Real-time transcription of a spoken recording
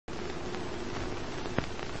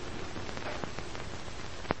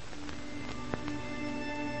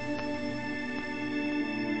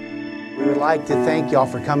like to thank y'all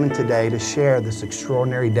for coming today to share this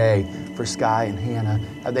extraordinary day for Sky and Hannah.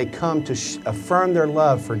 How they come to affirm their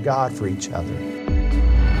love for God for each other.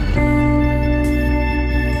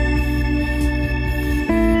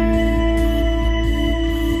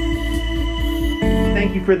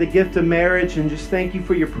 Thank you for the gift of marriage, and just thank you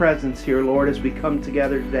for your presence here, Lord, as we come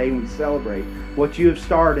together today and we celebrate what you have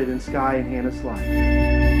started in Sky and Hannah's life.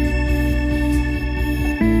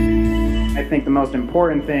 I think the most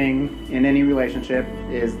important thing in any relationship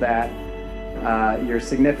is that your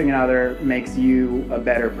significant other makes you a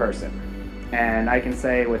better person. And I can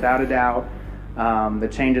say without a doubt, the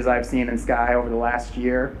changes I've seen in Sky over the last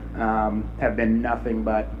year have been nothing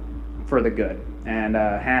but for the good. And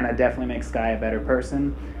Hannah definitely makes Sky a better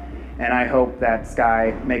person, and I hope that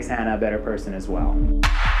Sky makes Hannah a better person as well.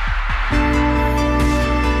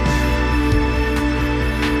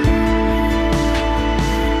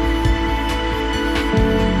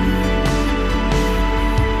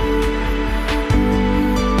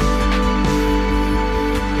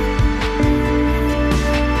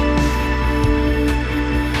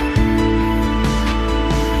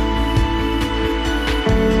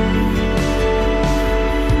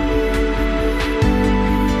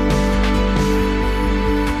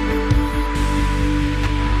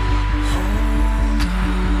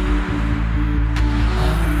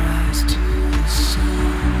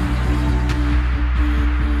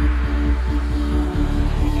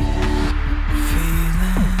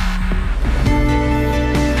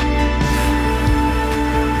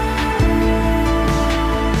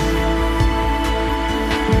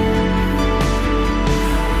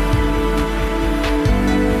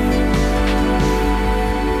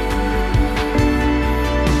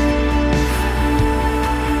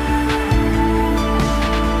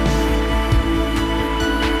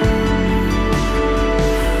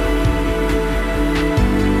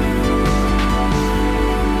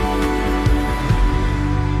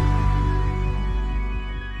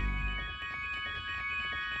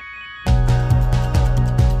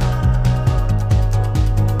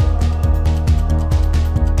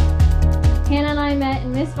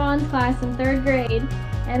 Class in 3rd grade,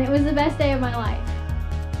 and it was the best day of my life.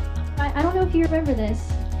 I don't know if you remember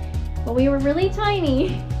this, but we were really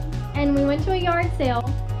tiny, and we went to a yard sale.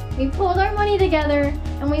 We pulled our money together,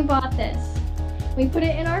 and we bought this. We put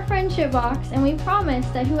it in our friendship box, and we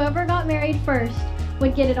promised that whoever got married first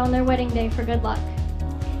would get it on their wedding day for good luck.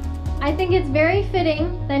 I think it's very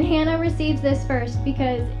fitting that Hannah receives this first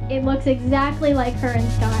because it looks exactly like her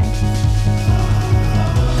and Sky.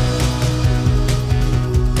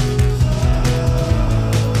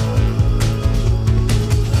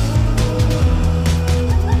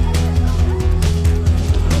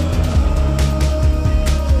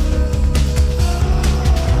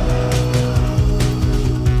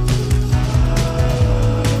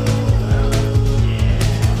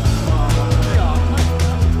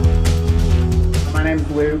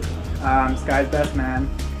 I'm Sky's best man,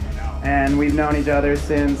 and we've known each other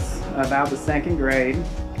since about the 2nd grade.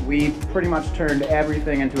 We pretty much turned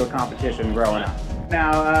everything into a competition growing up.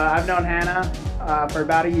 Now, I've known Hannah for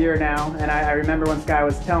about a year now, and I remember when Sky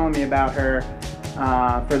was telling me about her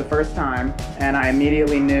for the first time, and I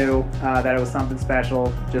immediately knew that it was something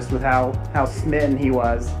special just with how smitten he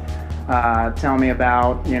was. Telling me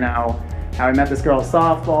about, you know, how he met this girl at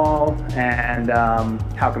softball and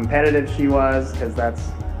how competitive she was, because that's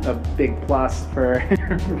a big plus for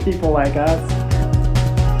people like us.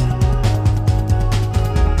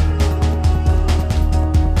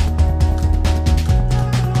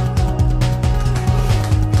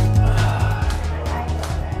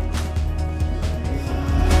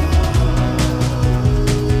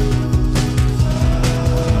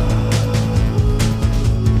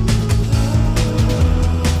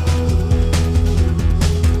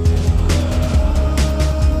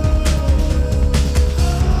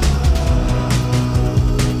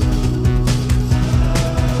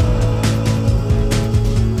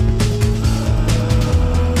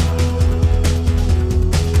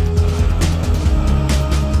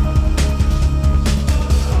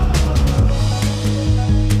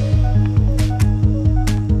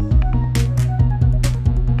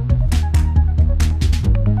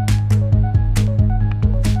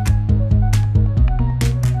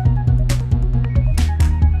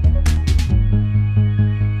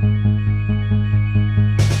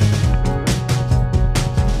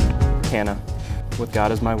 Hannah, with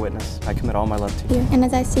God as my witness, I commit all my love to you. And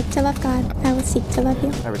as I seek to love God, I will seek to love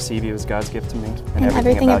you. I receive you as God's gift to me, and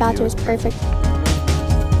everything about you is perfect.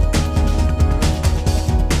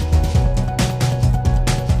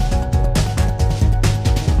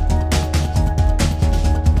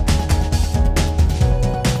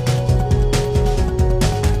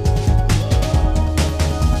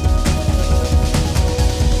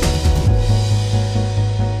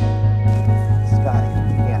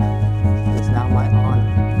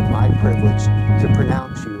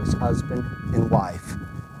 husband and wife.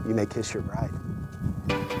 You may kiss your bride.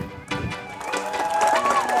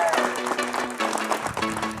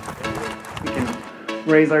 We can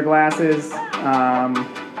raise our glasses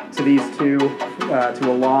to these two, to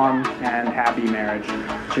a long and happy marriage.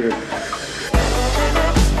 Cheers.